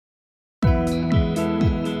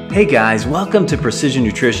Hey guys, welcome to Precision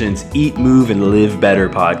Nutrition's Eat, Move, and Live Better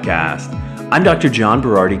podcast. I'm Dr. John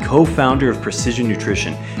Berardi, co-founder of Precision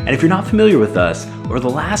Nutrition, and if you're not familiar with us, over the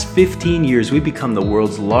last 15 years, we've become the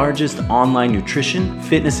world's largest online nutrition,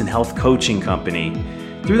 fitness, and health coaching company.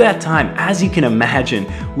 Through that time, as you can imagine,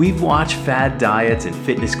 we've watched fad diets and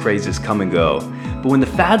fitness crazes come and go. But when the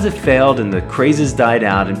fads have failed and the crazes died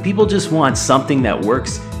out and people just want something that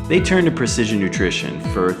works, they turn to Precision Nutrition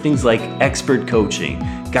for things like expert coaching,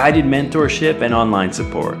 guided mentorship, and online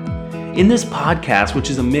support. In this podcast, which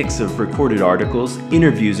is a mix of recorded articles,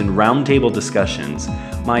 interviews, and roundtable discussions,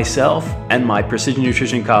 myself and my Precision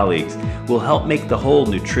Nutrition colleagues will help make the whole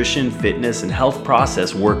nutrition, fitness, and health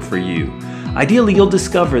process work for you. Ideally, you'll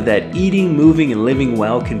discover that eating, moving, and living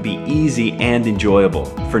well can be easy and enjoyable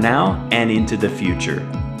for now and into the future.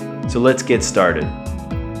 So let's get started.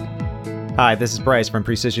 Hi, this is Bryce from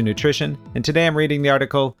Precision Nutrition, and today I'm reading the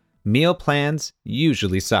article, Meal Plans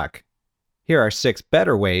Usually Suck. Here are 6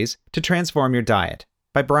 better ways to transform your diet,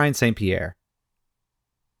 by Brian St. Pierre.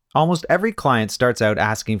 Almost every client starts out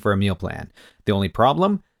asking for a meal plan. The only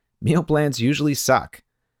problem? Meal plans usually suck.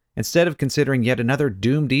 Instead of considering yet another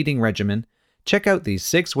doomed eating regimen, check out these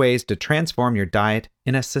 6 ways to transform your diet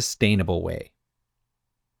in a sustainable way.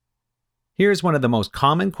 Here's one of the most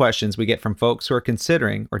common questions we get from folks who are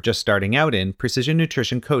considering or just starting out in precision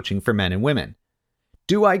nutrition coaching for men and women.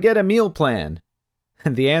 Do I get a meal plan?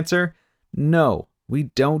 And the answer? No, we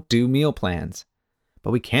don't do meal plans.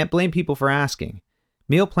 But we can't blame people for asking.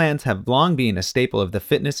 Meal plans have long been a staple of the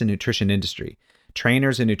fitness and nutrition industry.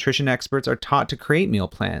 Trainers and nutrition experts are taught to create meal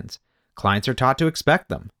plans. Clients are taught to expect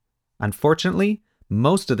them. Unfortunately,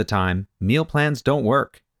 most of the time, meal plans don't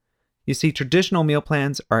work. You see, traditional meal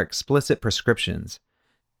plans are explicit prescriptions.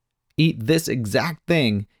 Eat this exact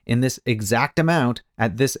thing in this exact amount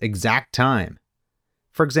at this exact time.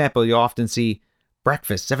 For example, you'll often see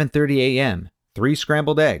breakfast 7:30 a.m., 3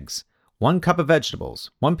 scrambled eggs, 1 cup of vegetables,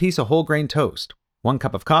 1 piece of whole grain toast, 1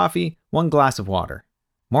 cup of coffee, 1 glass of water.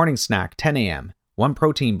 Morning snack 10 a.m., 1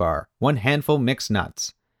 protein bar, 1 handful mixed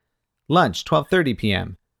nuts. Lunch 12:30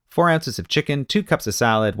 p.m., 4 ounces of chicken, 2 cups of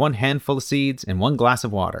salad, 1 handful of seeds, and 1 glass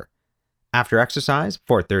of water. After exercise,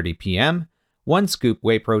 4:30 p.m., 1 scoop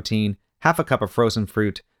whey protein, half a cup of frozen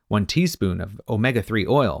fruit, 1 teaspoon of omega-3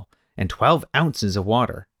 oil, and 12 ounces of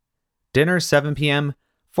water. Dinner, 7 p.m.,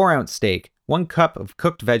 4-ounce steak, 1 cup of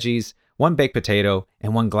cooked veggies, 1 baked potato,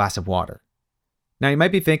 and 1 glass of water. Now you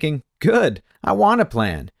might be thinking, good, I want a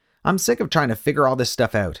plan. I'm sick of trying to figure all this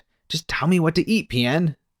stuff out. Just tell me what to eat,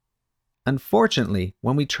 PN. Unfortunately,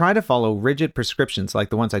 when we try to follow rigid prescriptions like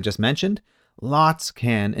the ones I just mentioned, lots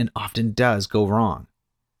can and often does go wrong.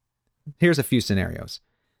 Here's a few scenarios.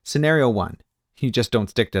 Scenario 1, you just don't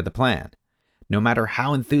stick to the plan. No matter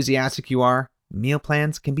how enthusiastic you are, meal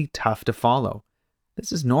plans can be tough to follow.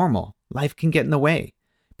 This is normal. Life can get in the way.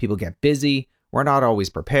 People get busy. We're not always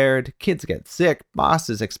prepared. Kids get sick.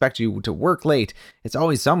 Bosses expect you to work late. It's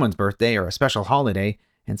always someone's birthday or a special holiday.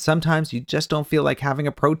 And sometimes you just don't feel like having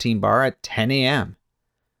a protein bar at 10 a.m.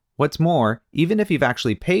 What's more, even if you've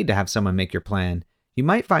actually paid to have someone make your plan, you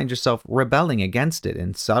might find yourself rebelling against it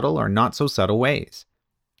in subtle or not so subtle ways.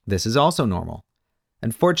 This is also normal.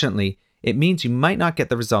 Unfortunately, it means you might not get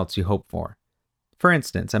the results you hope for. For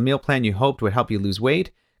instance, a meal plan you hoped would help you lose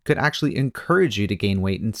weight could actually encourage you to gain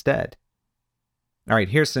weight instead. All right,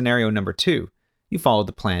 here's scenario number 2. You followed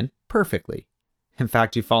the plan perfectly. In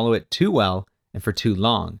fact, you follow it too well and for too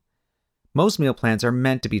long. Most meal plans are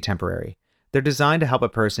meant to be temporary. They're designed to help a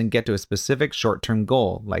person get to a specific short-term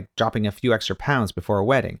goal, like dropping a few extra pounds before a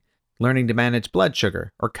wedding, learning to manage blood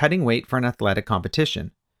sugar, or cutting weight for an athletic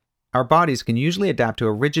competition. Our bodies can usually adapt to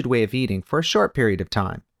a rigid way of eating for a short period of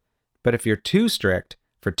time. But if you're too strict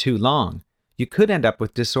for too long, you could end up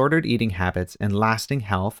with disordered eating habits and lasting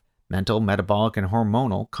health, mental, metabolic, and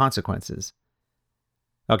hormonal consequences.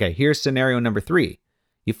 Okay, here's scenario number 3.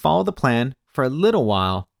 You follow the plan for a little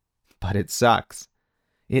while, but it sucks.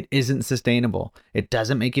 It isn't sustainable. It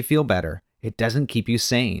doesn't make you feel better. It doesn't keep you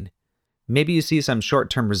sane. Maybe you see some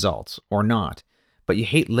short-term results, or not, but you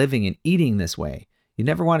hate living and eating this way. You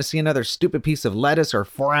never want to see another stupid piece of lettuce or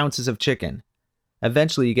 4 ounces of chicken.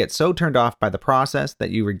 Eventually, you get so turned off by the process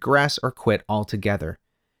that you regress or quit altogether.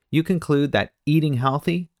 You conclude that eating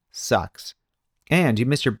healthy sucks. And you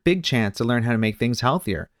miss your big chance to learn how to make things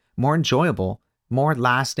healthier, more enjoyable, more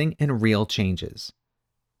lasting, and real changes.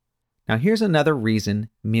 Now here's another reason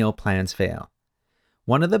meal plans fail.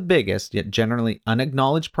 One of the biggest, yet generally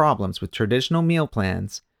unacknowledged problems with traditional meal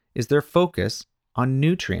plans is their focus on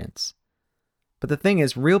nutrients. But the thing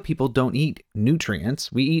is, real people don't eat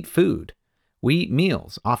nutrients, we eat food. We eat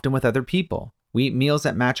meals, often with other people. We eat meals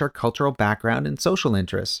that match our cultural background and social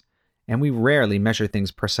interests, and we rarely measure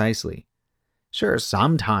things precisely. Sure,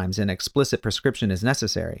 sometimes an explicit prescription is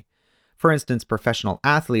necessary. For instance, professional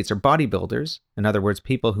athletes or bodybuilders, in other words,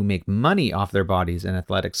 people who make money off their bodies and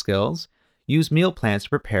athletic skills, use meal plans to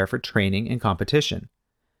prepare for training and competition.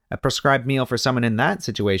 A prescribed meal for someone in that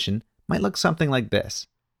situation might look something like this: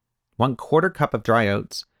 1/4 cup of dry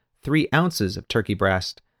oats, 3 ounces of turkey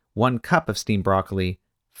breast, 1 cup of steamed broccoli,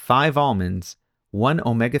 5 almonds, 1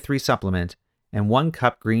 omega-3 supplement, and 1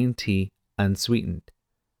 cup green tea unsweetened.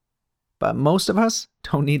 But most of us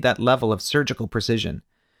don't need that level of surgical precision.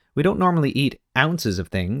 We don't normally eat ounces of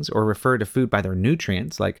things or refer to food by their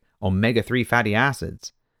nutrients like omega-3 fatty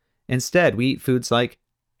acids. Instead, we eat foods like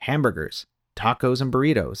hamburgers, tacos and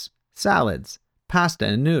burritos, salads, pasta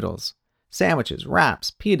and noodles, sandwiches,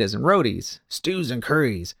 wraps, pitas and rotis, stews and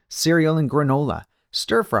curries, cereal and granola,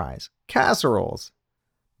 stir fries, casseroles.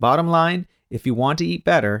 Bottom line, if you want to eat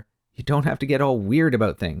better, you don't have to get all weird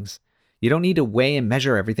about things. You don't need to weigh and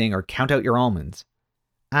measure everything or count out your almonds.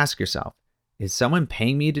 Ask yourself, is someone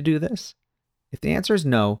paying me to do this? If the answer is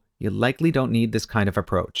no, you likely don't need this kind of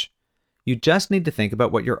approach. You just need to think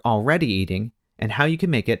about what you're already eating and how you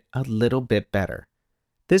can make it a little bit better.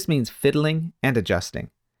 This means fiddling and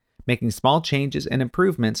adjusting, making small changes and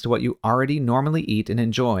improvements to what you already normally eat and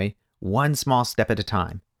enjoy, one small step at a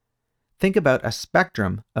time. Think about a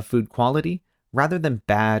spectrum of food quality rather than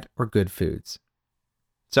bad or good foods.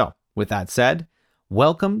 So, with that said,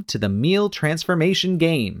 welcome to the meal transformation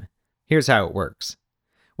game. Here's how it works.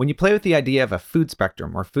 When you play with the idea of a food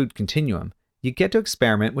spectrum or food continuum, you get to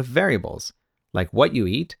experiment with variables, like what you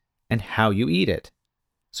eat and how you eat it.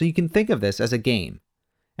 So you can think of this as a game.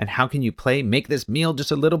 And how can you make this meal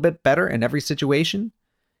just a little bit better in every situation?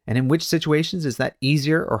 And in which situations is that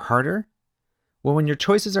easier or harder? Well, when your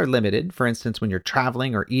choices are limited, for instance, when you're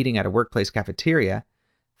traveling or eating at a workplace cafeteria,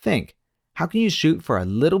 think, how can you shoot for a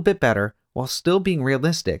little bit better while still being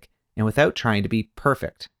realistic and without trying to be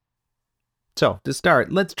perfect? So, to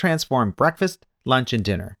start, let's transform breakfast, lunch, and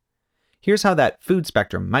dinner. Here's how that food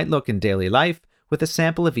spectrum might look in daily life with a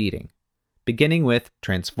sample of eating. Beginning with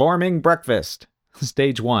transforming breakfast.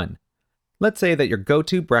 Stage 1. Let's say that your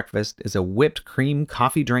go-to breakfast is a whipped cream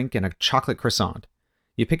coffee drink and a chocolate croissant.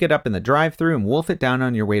 You pick it up in the drive-thru and wolf it down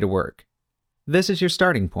on your way to work. This is your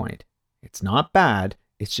starting point. It's not bad,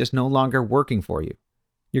 it's just no longer working for you.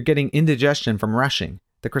 You're getting indigestion from rushing.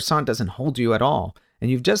 The croissant doesn't hold you at all,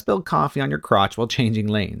 and you've just spilled coffee on your crotch while changing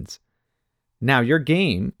lanes. Now your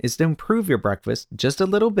game is to improve your breakfast just a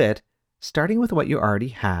little bit, starting with what you already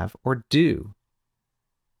have or do.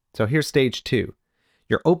 So here's stage 2.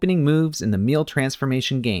 Your opening moves in the meal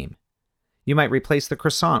transformation game. You might replace the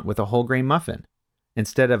croissant with a whole grain muffin.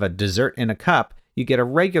 Instead of a dessert in a cup, you get a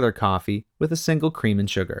regular coffee with a single cream and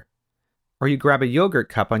sugar. Or you grab a yogurt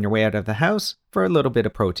cup on your way out of the house for a little bit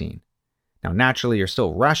of protein. Now, naturally, you're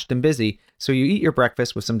still rushed and busy, so you eat your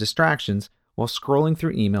breakfast with some distractions while scrolling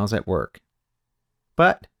through emails at work.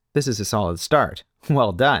 But this is a solid start.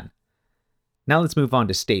 Well done. Now let's move on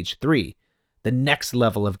to stage 3, the next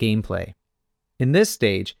level of gameplay. In this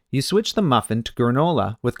stage, you switch the muffin to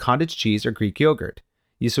granola with cottage cheese or Greek yogurt.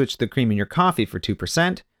 You switch the cream in your coffee for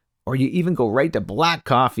 2%, or you even go right to black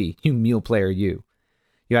coffee, you meal player you.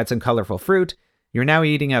 You add some colorful fruit. You're now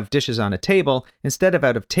eating out of dishes on a table instead of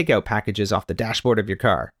out of takeout packages off the dashboard of your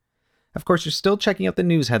car. Of course, you're still checking out the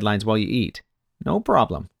news headlines while you eat. No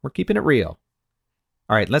problem. We're keeping it real.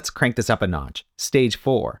 All right, let's crank this up a notch. Stage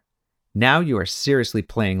 4. Now you are seriously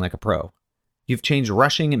playing like a pro. You've changed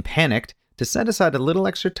rushing and panicked to set aside a little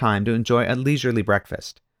extra time to enjoy a leisurely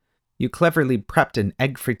breakfast. You cleverly prepped an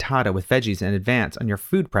egg frittata with veggies in advance on your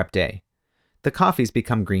food prep day. The coffee's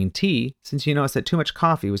become green tea since you noticed that too much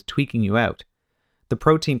coffee was tweaking you out. The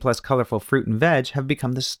protein plus colorful fruit and veg have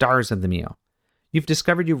become the stars of the meal. You've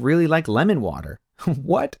discovered you really like lemon water.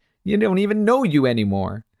 What? You don't even know you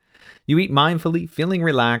anymore. You eat mindfully, feeling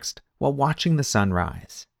relaxed, while watching the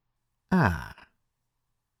sunrise. Ah.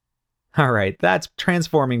 All right, that's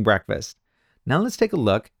transforming breakfast. Now let's take a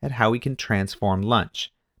look at how we can transform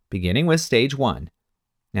lunch, beginning with stage 1.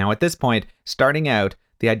 Now at this point, starting out,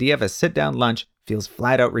 the idea of a sit-down lunch feels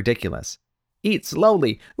flat out ridiculous. Eat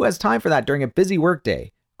slowly. Who has time for that during a busy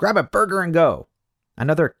workday? Grab a burger and go.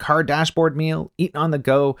 Another car dashboard meal, eaten on the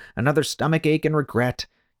go, another stomach ache and regret.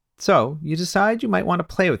 So you decide you might want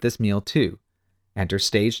to play with this meal too. Enter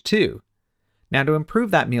stage 2. Now to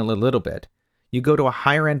improve that meal a little bit, you go to a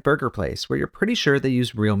higher-end burger place where you're pretty sure they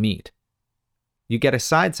use real meat. You get a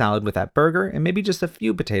side salad with that burger and maybe just a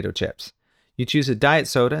few potato chips. You choose a diet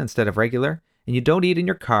soda instead of regular, and you don't eat in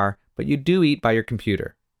your car, but you do eat by your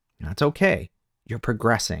computer. That's okay. You're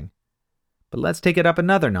progressing. But let's take it up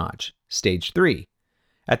another notch, stage 3.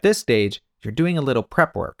 At this stage, you're doing a little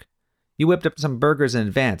prep work. You whipped up some burgers in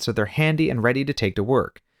advance so they're handy and ready to take to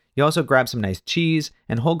work. You also grab some nice cheese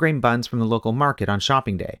and whole grain buns from the local market on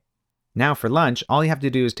shopping day. Now for lunch, all you have to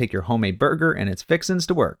do is take your homemade burger and its fixins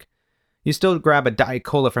to work. You still grab a Diet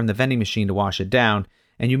Cola from the vending machine to wash it down,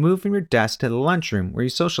 and you move from your desk to the lunchroom where you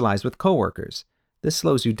socialize with coworkers. This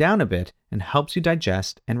slows you down a bit and helps you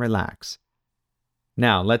digest and relax.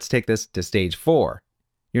 Now let's take this to stage 4.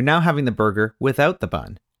 You're now having the burger without the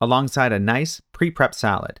bun, alongside a nice pre-prep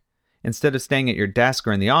salad. Instead of staying at your desk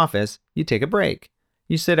or in the office, you take a break.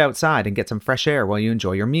 You sit outside and get some fresh air while you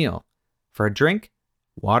enjoy your meal. For a drink,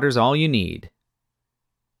 water's all you need.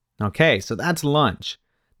 Okay, so that's lunch.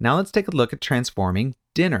 Now let's take a look at transforming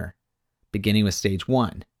dinner, beginning with stage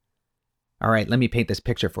 1. All right, let me paint this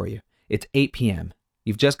picture for you. It's 8 p.m.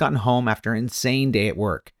 You've just gotten home after an insane day at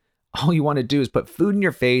work. All you want to do is put food in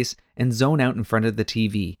your face and zone out in front of the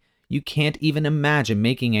TV. You can't even imagine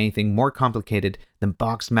making anything more complicated than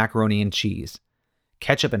boxed macaroni and cheese.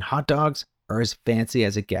 Ketchup and hot dogs are as fancy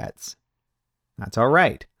as it gets. That's all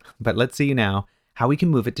right, but let's see now how we can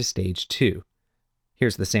move it to stage 2.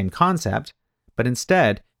 Here's the same concept, but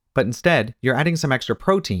instead, you're adding some extra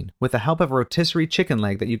protein with the help of a rotisserie chicken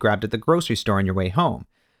leg that you grabbed at the grocery store on your way home.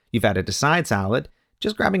 You've added a side salad,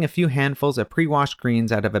 just grabbing a few handfuls of pre-washed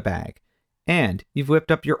greens out of a bag. And you've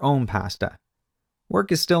whipped up your own pasta.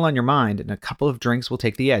 Work is still on your mind and a couple of drinks will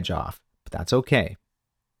take the edge off, but that's okay.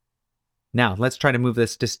 Now let's try to move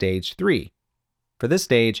this to stage 3. For this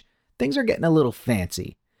stage, things are getting a little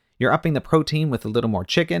fancy. You're upping the protein with a little more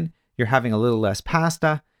chicken, you're having a little less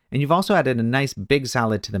pasta, and you've also added a nice big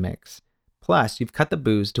salad to the mix. Plus, you've cut the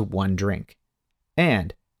booze to 1 drink.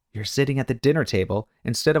 And you're sitting at the dinner table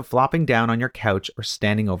instead of flopping down on your couch or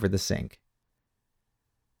standing over the sink.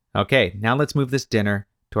 Okay, now let's move this dinner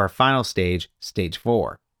to our final stage, stage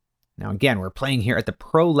 4. Now again, we're playing here at the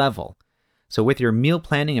pro level. So with your meal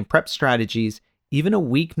planning and prep strategies, even a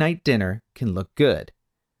weeknight dinner can look good.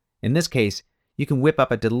 In this case, you can whip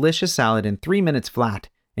up a delicious salad in 3 minutes flat,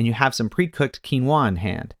 and you have some pre-cooked quinoa in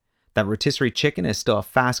hand. That rotisserie chicken is still a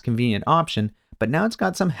fast, convenient option, but now it's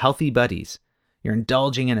got some healthy buddies. You're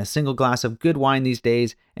indulging in a single glass of good wine these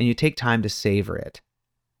days, and you take time to savor it.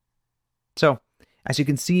 So, as you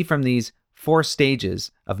can see from these 4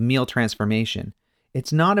 stages of meal transformation,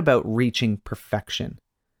 it's not about reaching perfection.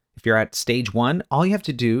 If you're at stage 1, all you have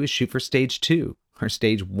to do is shoot for stage 2, or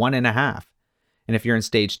stage 1.5. And if you're in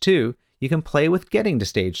stage 2, you can play with getting to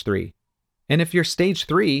stage 3. And if you're stage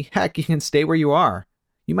 3, heck, you can stay where you are.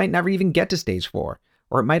 You might never even get to stage 4,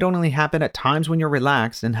 or it might only happen at times when you're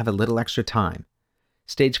relaxed and have a little extra time.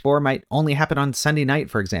 Stage 4 might only happen on Sunday night,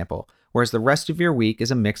 for example, whereas the rest of your week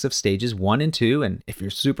is a mix of stages 1 and 2, and if you're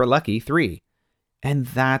super lucky, 3. And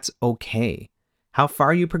that's okay. How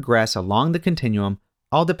far you progress along the continuum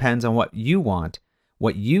all depends on what you want,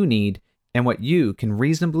 what you need, and what you can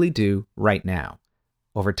reasonably do right now.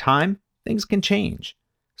 Over time, things can change.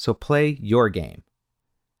 So play your game.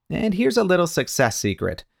 And here's a little success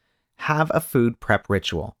secret. Have a food prep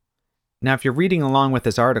ritual. Now, if you're reading along with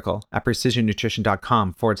this article at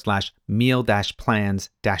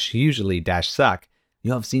precisionnutrition.com/meal-plans-usually-suck,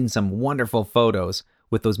 you'll have seen some wonderful photos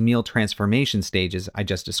with those meal transformation stages I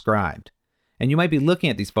just described. And you might be looking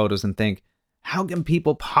at these photos and think, how can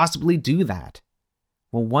people possibly do that?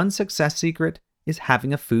 Well, one success secret is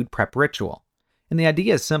having a food prep ritual. And the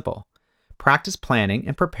idea is simple. Practice planning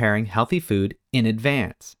and preparing healthy food in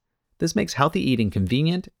advance. This makes healthy eating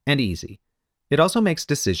convenient and easy. It also makes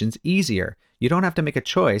decisions easier. You don't have to make a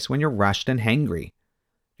choice when you're rushed and hangry.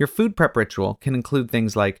 Your food prep ritual can include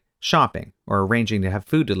things like shopping or arranging to have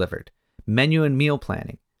food delivered, menu and meal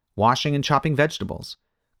planning, washing and chopping vegetables,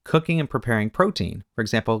 cooking and preparing protein, for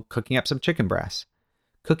example, cooking up some chicken breasts,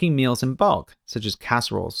 cooking meals in bulk, such as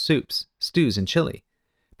casseroles, soups, stews, and chili,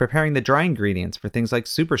 preparing the dry ingredients for things like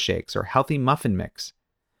super shakes or healthy muffin mix,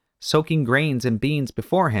 soaking grains and beans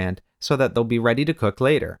beforehand so that they'll be ready to cook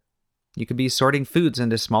later. You could be sorting foods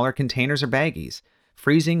into smaller containers or baggies,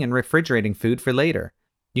 freezing and refrigerating food for later.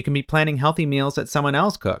 You can be planning healthy meals that someone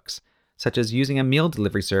else cooks, such as using a meal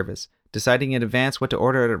delivery service, deciding in advance what to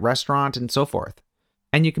order at a restaurant, and so forth.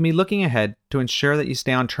 And you can be looking ahead to ensure that you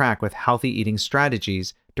stay on track with healthy eating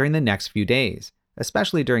strategies during the next few days,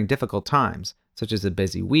 especially during difficult times, such as a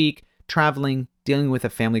busy week, traveling, dealing with a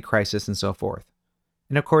family crisis, and so forth.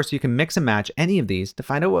 And of course, you can mix and match any of these to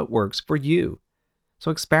find out what works for you.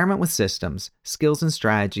 So experiment with systems, skills, and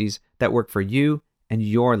strategies that work for you and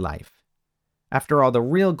your life. After all, the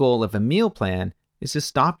real goal of a meal plan is to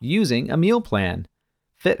stop using a meal plan.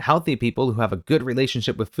 Fit, healthy people who have a good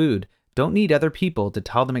relationship with food don't need other people to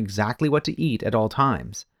tell them exactly what to eat at all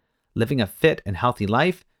times. Living a fit and healthy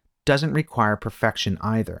life doesn't require perfection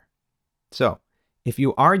either. So, if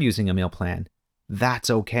you are using a meal plan, that's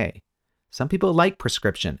okay. Some people like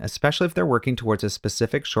prescription, especially if they're working towards a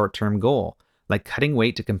specific short-term goal, like cutting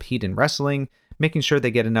weight to compete in wrestling, making sure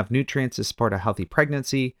they get enough nutrients to support a healthy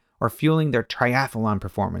pregnancy, or fueling their triathlon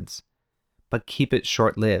performance. But keep it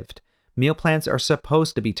short-lived. Meal plans are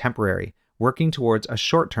supposed to be temporary, working towards a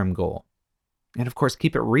short-term goal. And of course,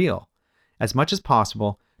 keep it real. As much as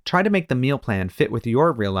possible, try to make the meal plan fit with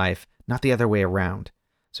your real life, not the other way around.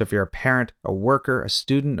 So if you're a parent, a worker, a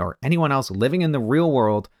student, or anyone else living in the real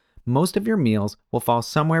world, most of your meals will fall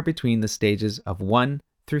somewhere between the stages of 1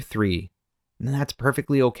 through 3. And that's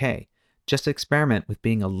perfectly okay. Just experiment with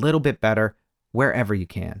being a little bit better wherever you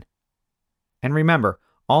can. And remember,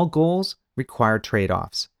 all goals require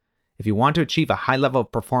trade-offs. If you want to achieve a high level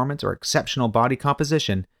of performance or exceptional body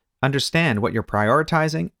composition, understand what you're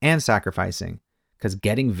prioritizing and sacrificing. Because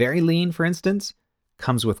getting very lean, for instance,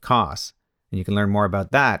 comes with costs. And you can learn more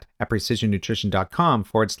about that at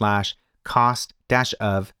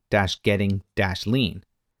precisionnutrition.com/cost-of-getting-lean.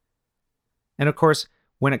 And of course,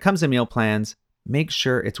 when it comes to meal plans, make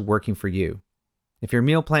sure it's working for you. If your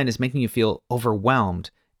meal plan is making you feel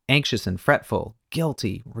overwhelmed, anxious and fretful,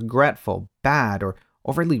 guilty, regretful, bad, or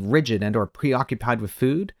overly rigid and or preoccupied with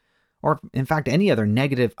food, or in fact any other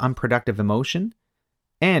negative, unproductive emotion,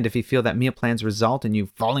 and if you feel that meal plans result in you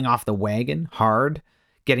falling off the wagon hard,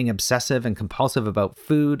 getting obsessive and compulsive about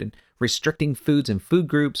food and restricting foods and food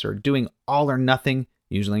groups or doing all or nothing,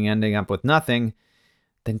 usually ending up with nothing,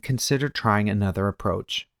 then consider trying another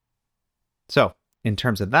approach. So, in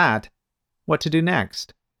terms of that, what to do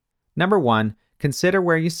next? Number 1, consider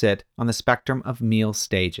where you sit on the spectrum of meal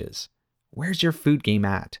stages. Where's your food game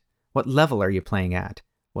at? What level are you playing at?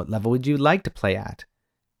 What level would you like to play at?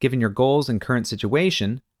 Given your goals and current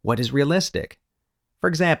situation, what is realistic? For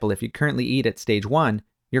example, if you currently eat at stage 1,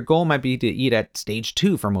 your goal might be to eat at stage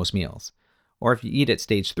 2 for most meals. Or if you eat at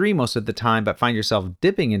stage 3 most of the time but find yourself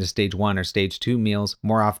dipping into stage 1 or stage 2 meals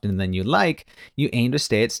more often than you like, you aim to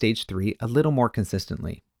stay at stage 3 a little more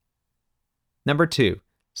consistently. Number 2,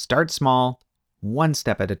 start small, one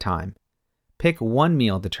step at a time. Pick one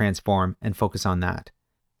meal to transform and focus on that.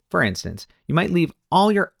 For instance, you might leave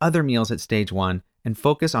all your other meals at stage 1 and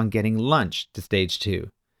focus on getting lunch to stage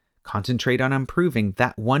 2. Concentrate on improving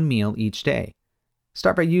that one meal each day.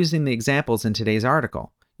 Start by using the examples in today's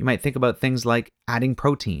article. You might think about things like adding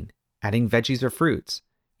protein, adding veggies or fruits,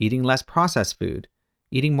 eating less processed food,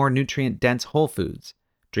 eating more nutrient-dense whole foods,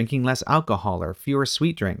 drinking less alcohol or fewer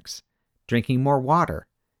sweet drinks, drinking more water,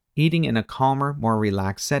 eating in a calmer, more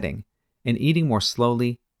relaxed setting, and eating more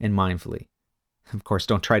slowly and mindfully. Of course,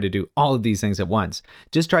 don't try to do all of these things at once.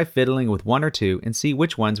 Just try fiddling with one or two and see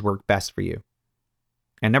which ones work best for you.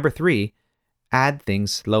 And number 3, add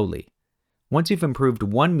things slowly. Once you've improved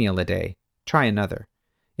one meal a day, try another.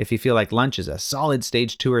 If you feel like lunch is a solid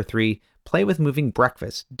stage 2 or 3, play with moving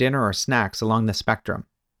breakfast, dinner, or snacks along the spectrum.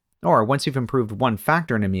 Or once you've improved one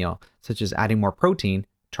factor in a meal, such as adding more protein,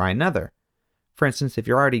 try another. For instance, if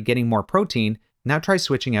you're already getting more protein, now try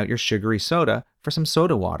switching out your sugary soda for some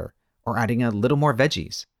soda water, or adding a little more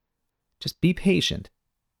veggies. Just be patient.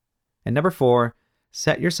 And number 4,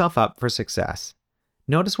 set yourself up for success.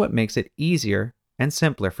 Notice what makes it easier and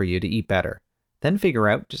simpler for you to eat better. Then figure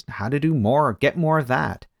out just how to do more or get more of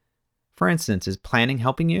that. For instance, is planning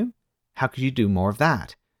helping you? How could you do more of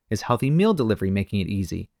that? Is healthy meal delivery making it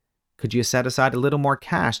easy? Could you set aside a little more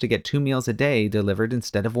cash to get 2 meals a day delivered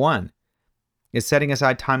instead of 1? Is setting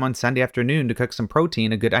aside time on Sunday afternoon to cook some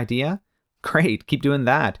protein a good idea? Great, keep doing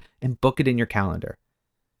that and book it in your calendar.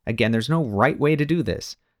 Again, there's no right way to do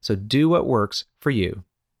this, so do what works for you.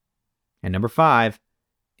 And number 5,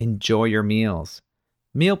 enjoy your meals.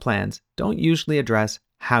 Meal plans don't usually address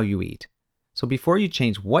how you eat. So before you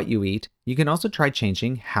change what you eat, you can also try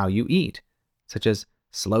changing how you eat, such as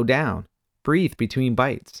slow down, breathe between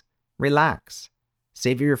bites, relax,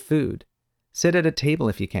 savor your food, sit at a table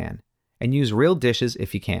if you can, and use real dishes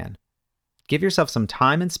if you can. Give yourself some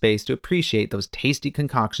time and space to appreciate those tasty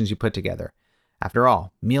concoctions you put together. After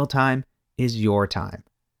all, mealtime is your time.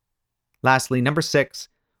 Lastly, number 6,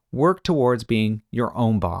 work towards being your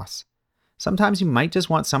own boss. Sometimes you might just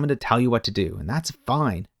want someone to tell you what to do, and that's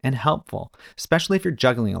fine and helpful, especially if you're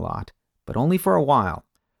juggling a lot, but only for a while.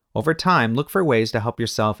 Over time, look for ways to help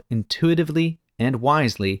yourself intuitively and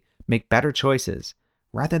wisely make better choices,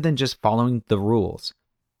 rather than just following the rules.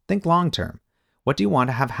 Think long term. What do you want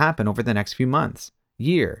to have happen over the next few months,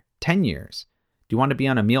 year, 10 years? Do you want to be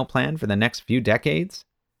on a meal plan for the next few decades?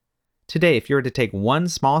 Today, if you were to take one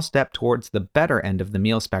small step towards the better end of the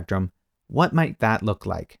meal spectrum, What might that look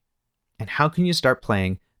like? And how can you start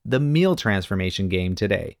playing the meal transformation game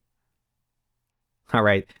today? All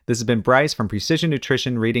right, this has been Bryce from Precision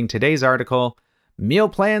Nutrition reading today's article, Meal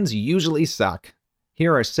Plans Usually Suck.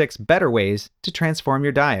 Here are 6 better ways to transform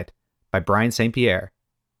your diet by Brian St. Pierre.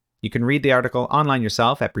 You can read the article online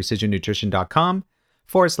yourself at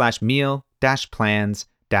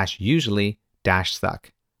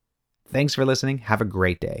precisionnutrition.com/meal-plans-usually-suck. Thanks for listening. Have a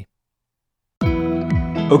great day.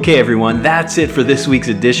 Okay, everyone, that's it for this week's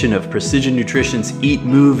edition of Precision Nutrition's Eat,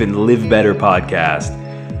 Move, and Live Better podcast.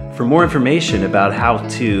 For more information about how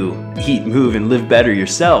to eat, move, and live better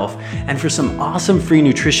yourself, and for some awesome free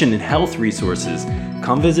nutrition and health resources,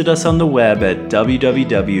 come visit us on the web at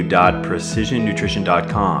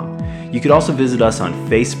www.precisionnutrition.com. You could also visit us on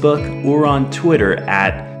Facebook or on Twitter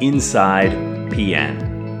at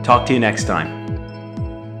InsidePN. Talk to you next time.